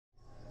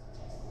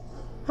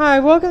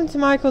Hi, welcome to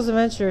Michael's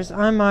Adventures.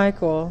 I'm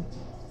Michael.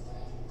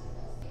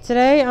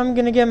 Today I'm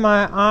going to get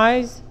my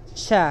eyes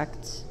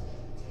checked.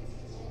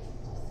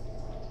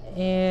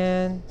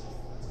 And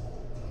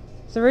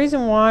the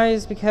reason why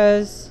is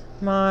because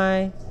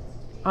my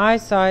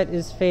eyesight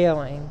is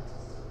failing.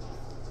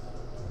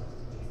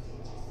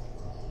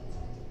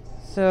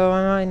 So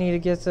I might need to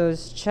get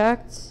those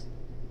checked.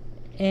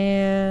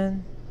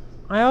 And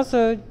I'm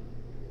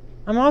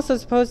also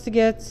supposed to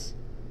get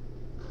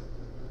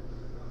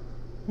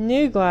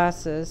new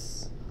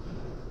glasses,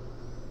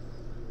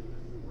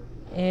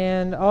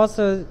 and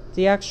also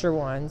the extra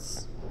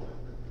ones.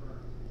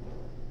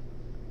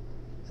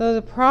 So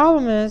the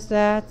problem is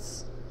that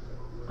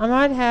I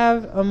might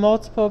have a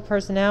multiple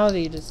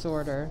personality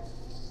disorder.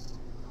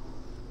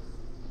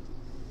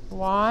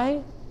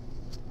 Why?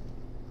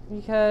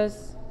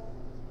 Because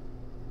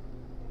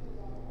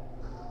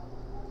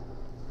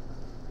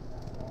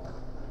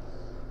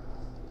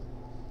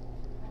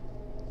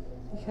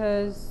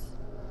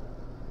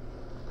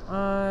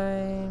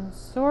I'm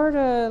sort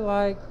of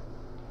like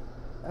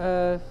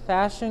a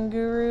fashion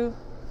guru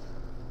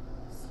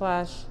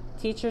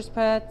 / teacher's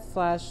pet /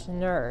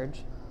 nerd.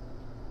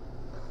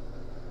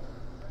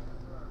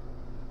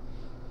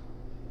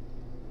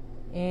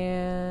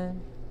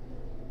 And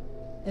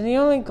the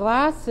only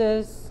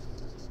glasses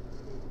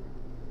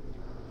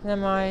that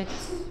might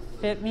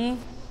fit me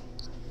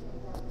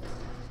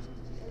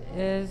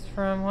is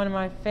from one of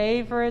my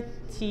favorite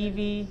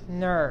TV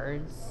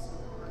nerds.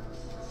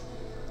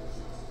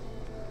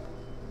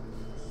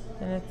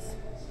 And it's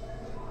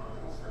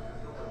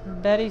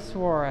Betty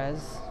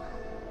Suarez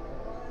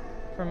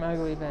from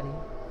Ugly Betty.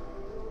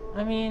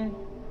 I mean,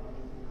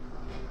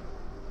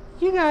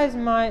 you guys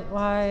might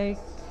like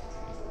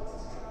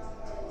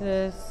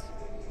this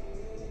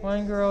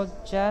one girl,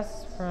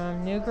 Jess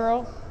from New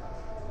Girl,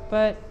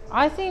 but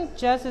I think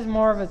Jess is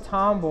more of a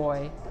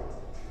tomboy.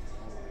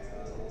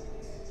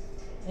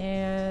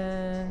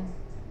 And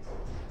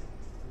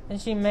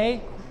she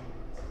may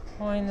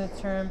coin the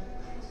term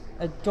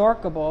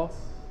adorkable.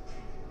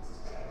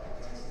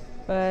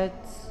 But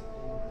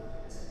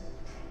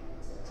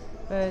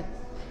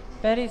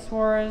Betty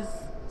Suarez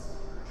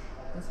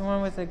is the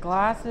one with the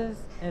glasses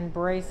and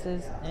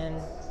braces and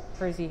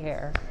frizzy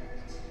hair.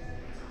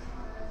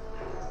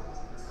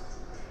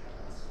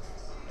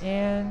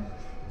 And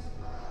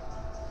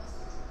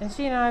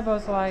she and I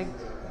both like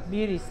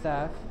beauty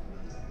stuff.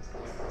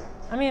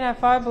 I mean, at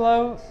Five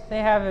Below, they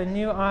have a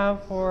new aisle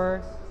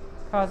for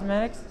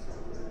cosmetics,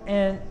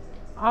 and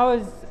I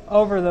was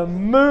over the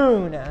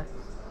moon.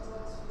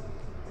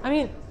 I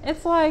mean,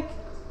 it's like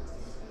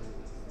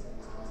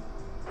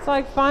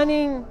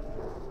finding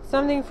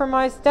something for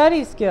my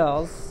study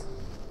skills.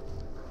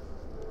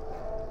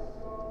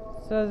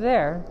 So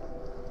there.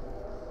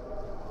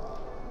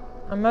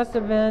 I must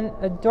have been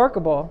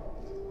adorkable.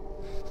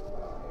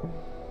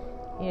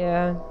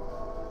 Yeah.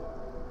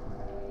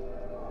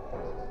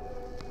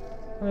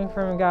 Coming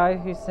from a guy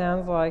who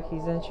sounds like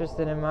he's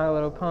interested in My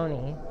Little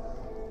Pony.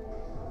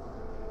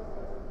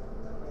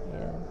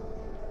 Yeah.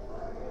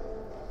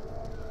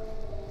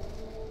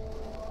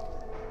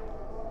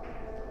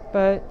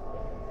 But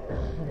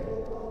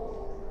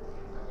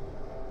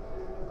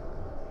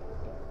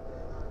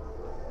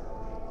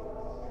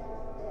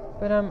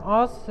I'm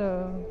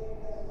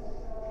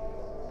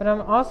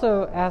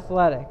also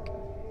athletic.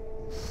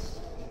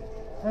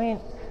 I mean,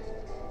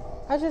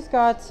 I just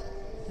got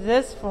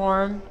this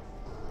form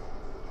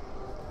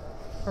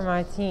for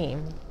my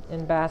team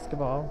in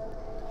basketball.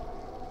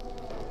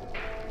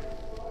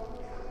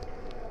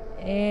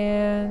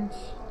 And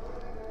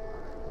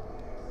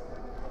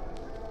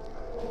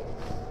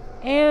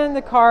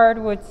the card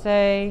would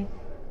say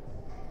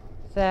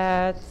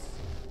that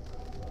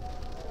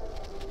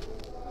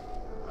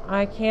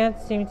I can't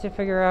seem to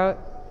figure out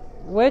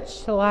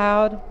which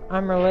Loud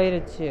I'm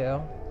related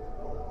to.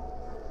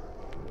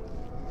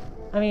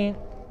 I mean,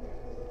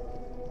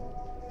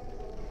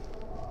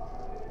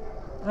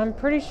 I'm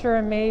pretty sure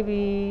it may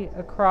be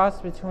a cross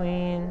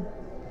between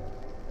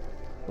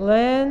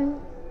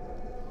Lynn,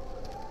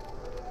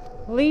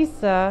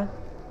 Lisa,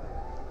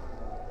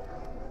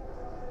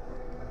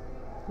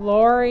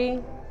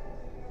 Lori,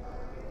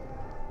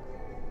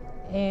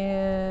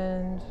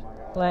 and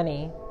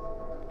Lenny.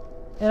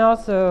 And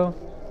also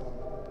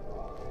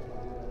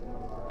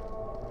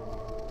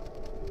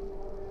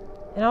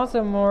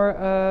more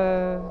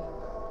of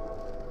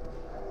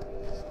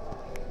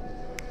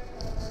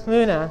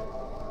Luna.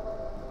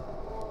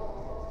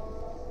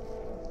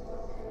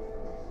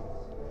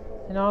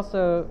 And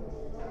also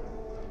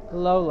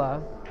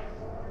Lola.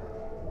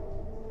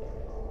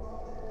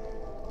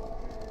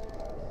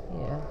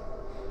 Yeah.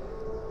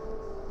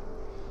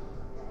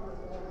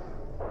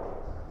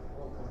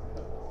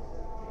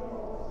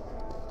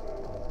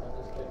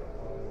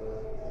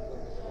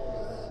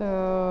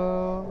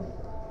 So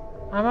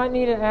I might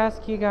need to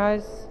ask you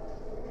guys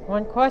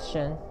one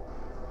question.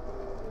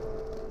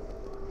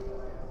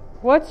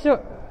 What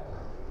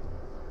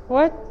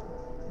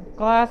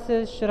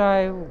glasses should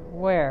I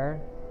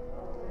wear?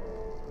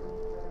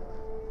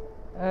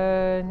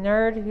 a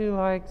nerd who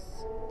likes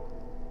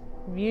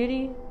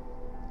beauty,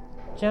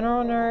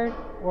 general nerd,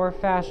 or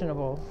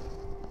fashionable.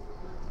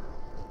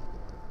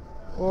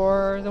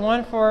 Or the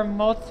one for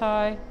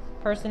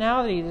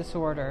multi-personality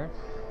disorder.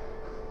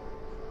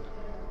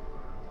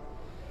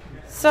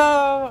 So,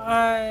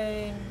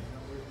 I'm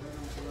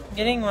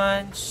getting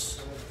lunch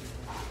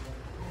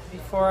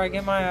before I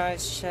get my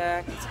eyes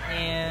checked,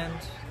 and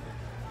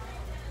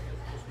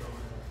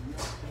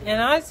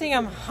I think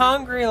I'm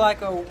hungry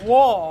like a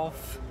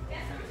wolf.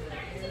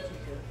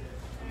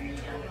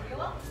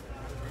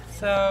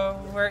 So,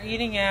 we're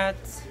eating at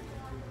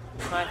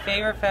my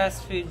favorite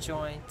fast food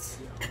joint,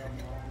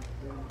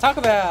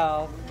 Taco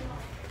Bell.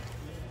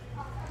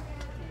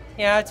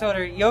 Yeah, I told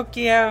her, yo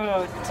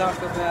quiero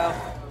Taco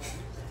Bell.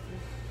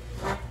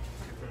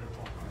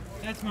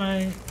 That's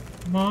my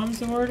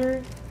mom's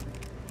order,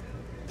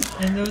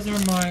 and those are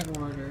my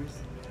orders.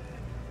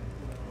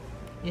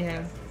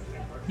 Yeah.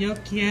 Yo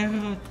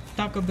quiero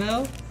Taco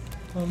Bell?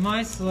 Well,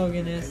 my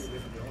slogan is,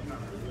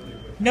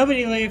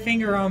 nobody lay a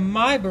finger on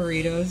my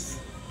burritos.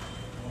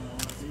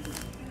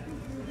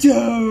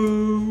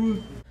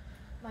 Doe!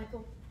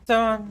 Michael. So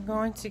I'm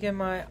going to get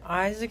my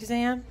eyes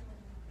exam,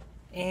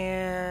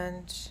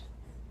 and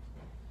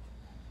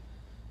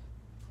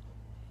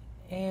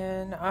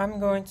I'm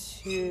going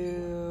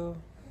to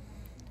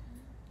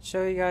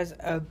show you guys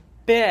a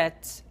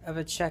bit of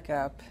a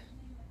checkup,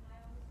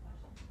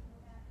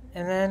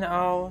 and then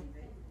I'll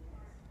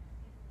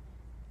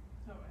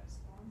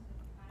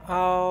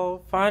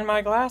find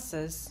my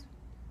glasses,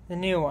 the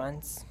new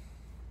ones.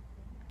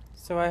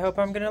 So I hope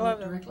I'm gonna love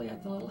them. Directly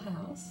at the little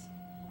house.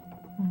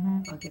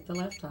 I'll get the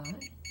left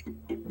eye.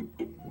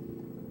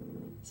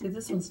 See,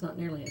 this one's not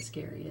nearly as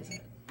scary, is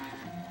it?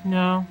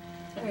 No.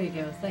 There you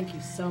go. Thank you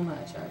so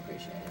much. I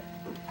appreciate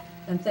it.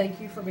 And thank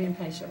you for being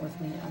patient with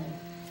me.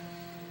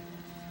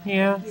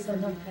 Yeah.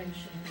 Sometimes,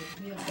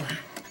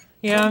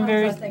 Yeah,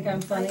 I think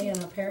I'm funny,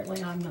 and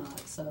apparently I'm not.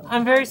 So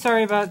I'm very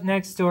sorry about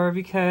next door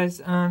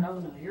because oh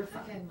no, you're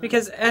fine.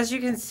 because as you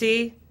can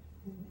see,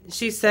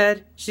 she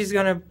said she's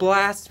gonna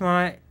blast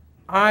my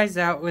eyes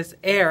out with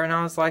air, and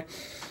I was like,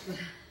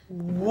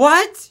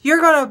 what? You're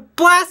gonna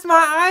blast my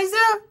eyes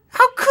out?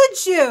 How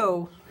could you?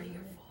 Your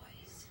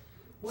voice.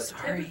 Well,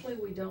 Sorry. Typically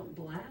we don't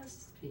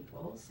blast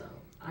people, so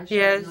I should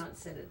Yes. have not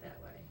said it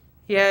that way.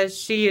 Yeah,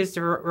 she used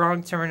the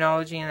wrong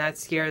terminology, and that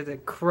scared the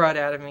crud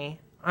out of me.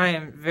 I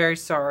am very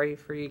sorry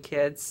for you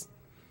kids.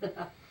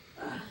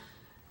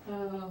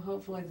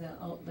 Hopefully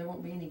there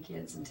won't be any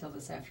kids until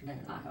this afternoon,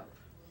 I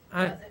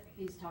hope.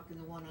 He's talking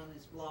to one on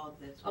his blog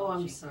that's Oh,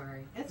 I'm watching.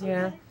 sorry. That's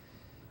Yeah. okay.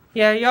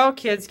 Yeah, y'all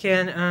kids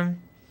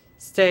can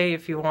stay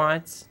if you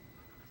want.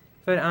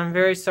 But I'm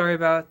very sorry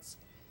about,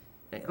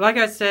 like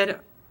I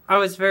said, I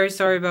was very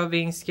sorry about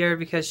being scared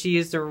because she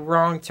used the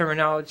wrong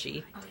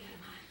terminology.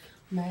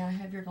 May I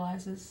have your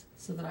glasses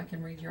so that I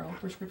can read your old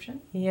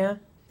prescription? Yeah.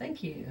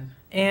 Thank you.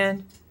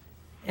 And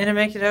to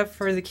make it up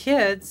for the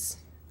kids,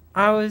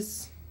 I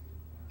was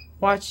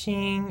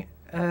watching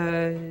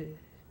a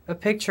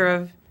picture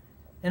of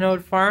an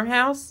old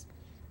farmhouse,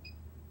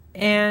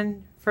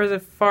 and for the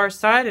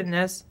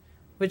farsightedness,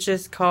 which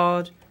is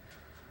called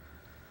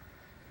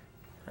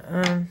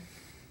I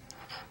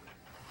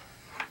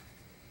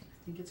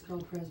think it's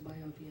called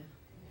presbyopia.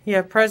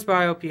 yeah,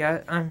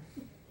 presbyopia.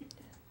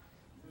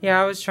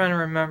 Yeah, I was trying to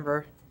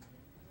remember.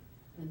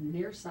 And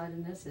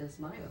nearsightedness is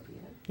myopia.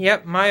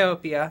 Yep,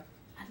 myopia.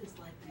 I just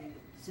like the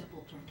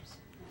simple terms.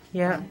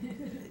 Yeah.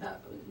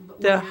 But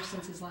The- 1 year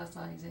since his last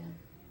eye exam,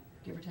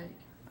 give or take.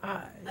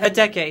 A decade. A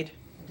decade.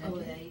 Oh,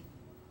 they.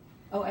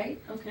 Oh, 8?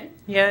 Okay.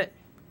 Yeah.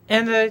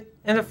 And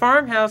the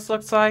farmhouse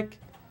looks like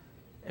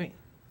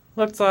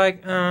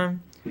SpongeBob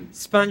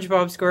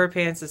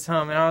SquarePants'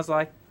 home, and I was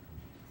like,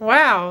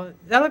 wow,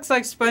 that looks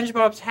like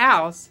SpongeBob's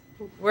house.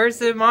 Where's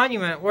the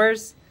monument?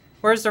 Where's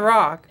the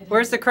rock?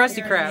 Where's the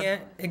Krusty Krab? Yeah,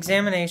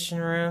 examination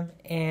room,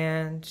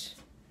 and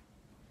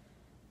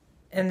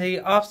the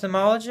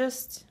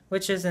ophthalmologist,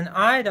 which is an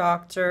eye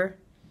doctor,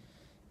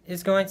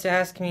 is going to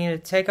ask me to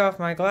take off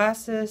my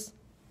glasses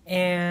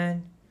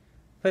and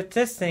put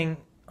this thing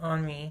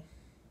on me,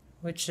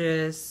 which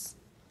is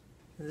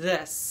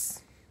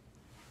this.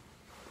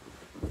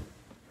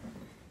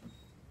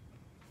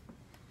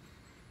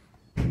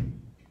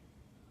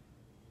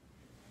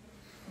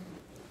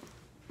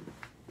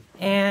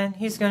 And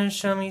he's going to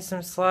show me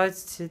some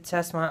slides to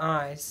test my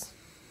eyes.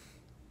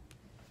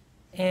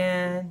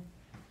 And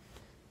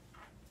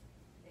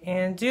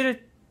due to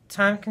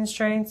time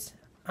constraints,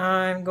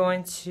 I'm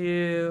going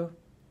to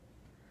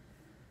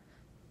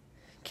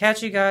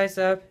catch you guys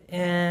up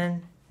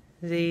in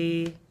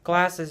the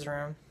glasses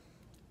room.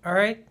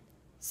 Alright?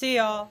 See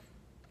y'all.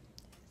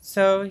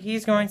 So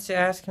he's going to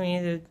ask me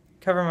to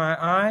cover my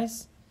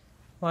eyes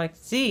like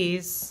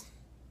these,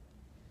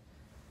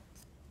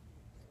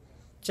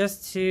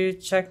 just to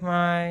check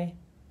my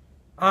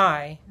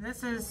eye.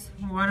 This is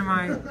one of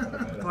my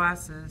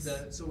glasses.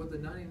 So with the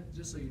 90,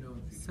 just so you know,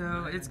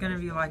 So it's going to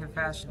be like a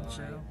fashion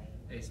show.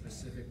 a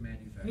specific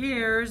manufacturer.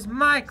 Here's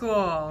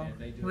Michael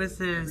with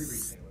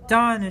his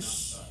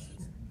astonish.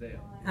 Them.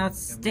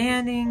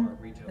 outstanding,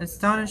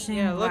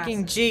 astonishing,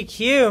 looking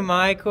GQ,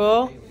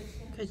 Michael.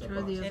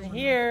 And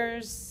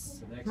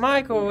here's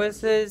Michael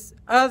with his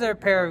other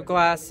pair of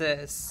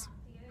glasses,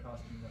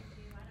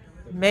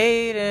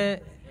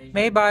 made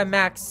by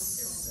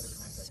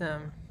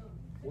Maxim.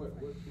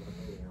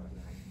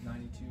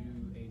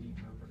 92-80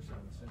 per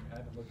person. I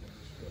haven't looked at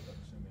the script. I'm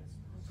assuming it's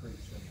pretty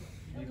similar.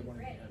 Neither one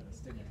of you has a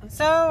stigma.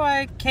 So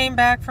I came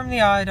back from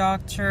the eye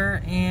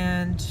doctor,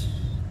 and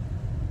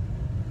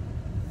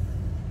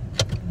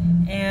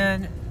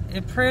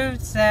it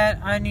proved that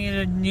I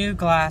needed new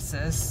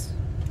glasses.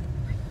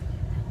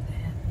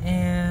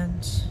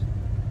 And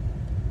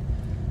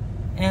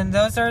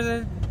those are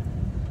the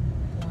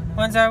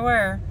ones I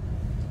wear.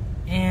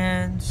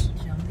 And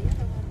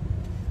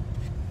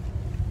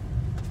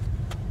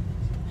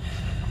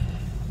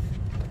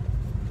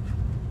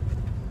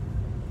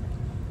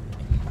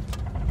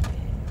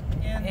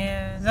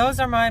those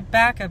are my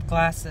backup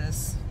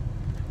glasses.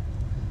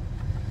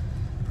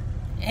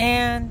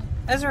 And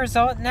as a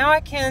result, now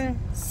I can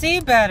see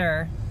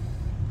better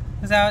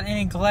without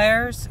any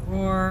glares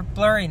or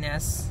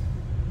blurriness.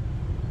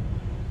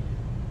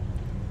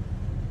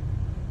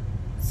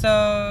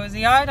 So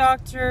the eye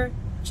doctor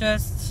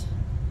just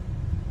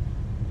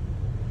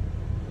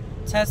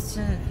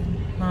tested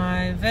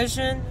my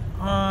vision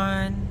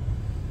on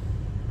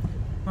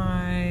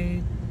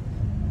my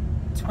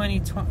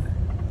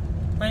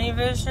 20/20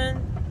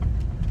 vision,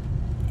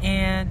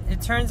 and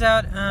it turns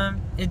out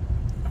it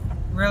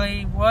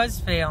really was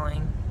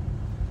failing,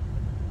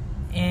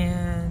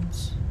 and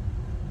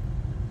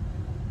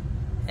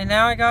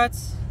now I got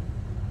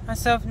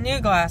myself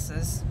new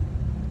glasses.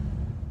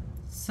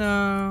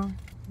 So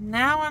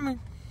now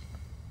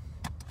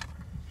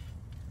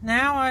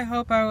I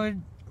hope I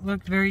would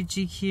look very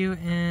GQ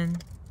in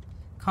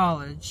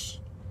college,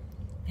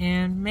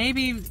 and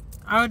maybe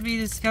I would be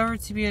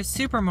discovered to be a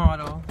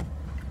supermodel.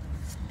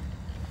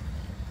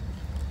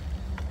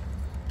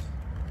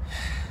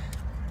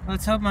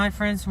 Let's hope my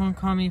friends won't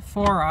call me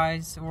Four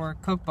Eyes or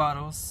Coke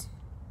Bottles.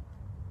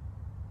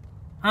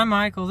 I'm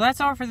Michael. That's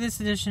all for this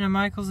edition of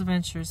Michael's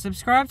Adventures.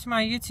 Subscribe to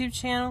my YouTube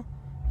channel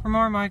for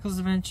more Michael's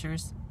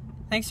Adventures.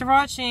 Thanks for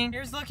watching.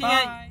 Here's looking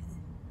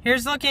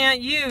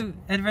at you,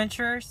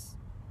 adventurers.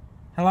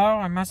 Hello,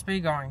 I must be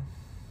going.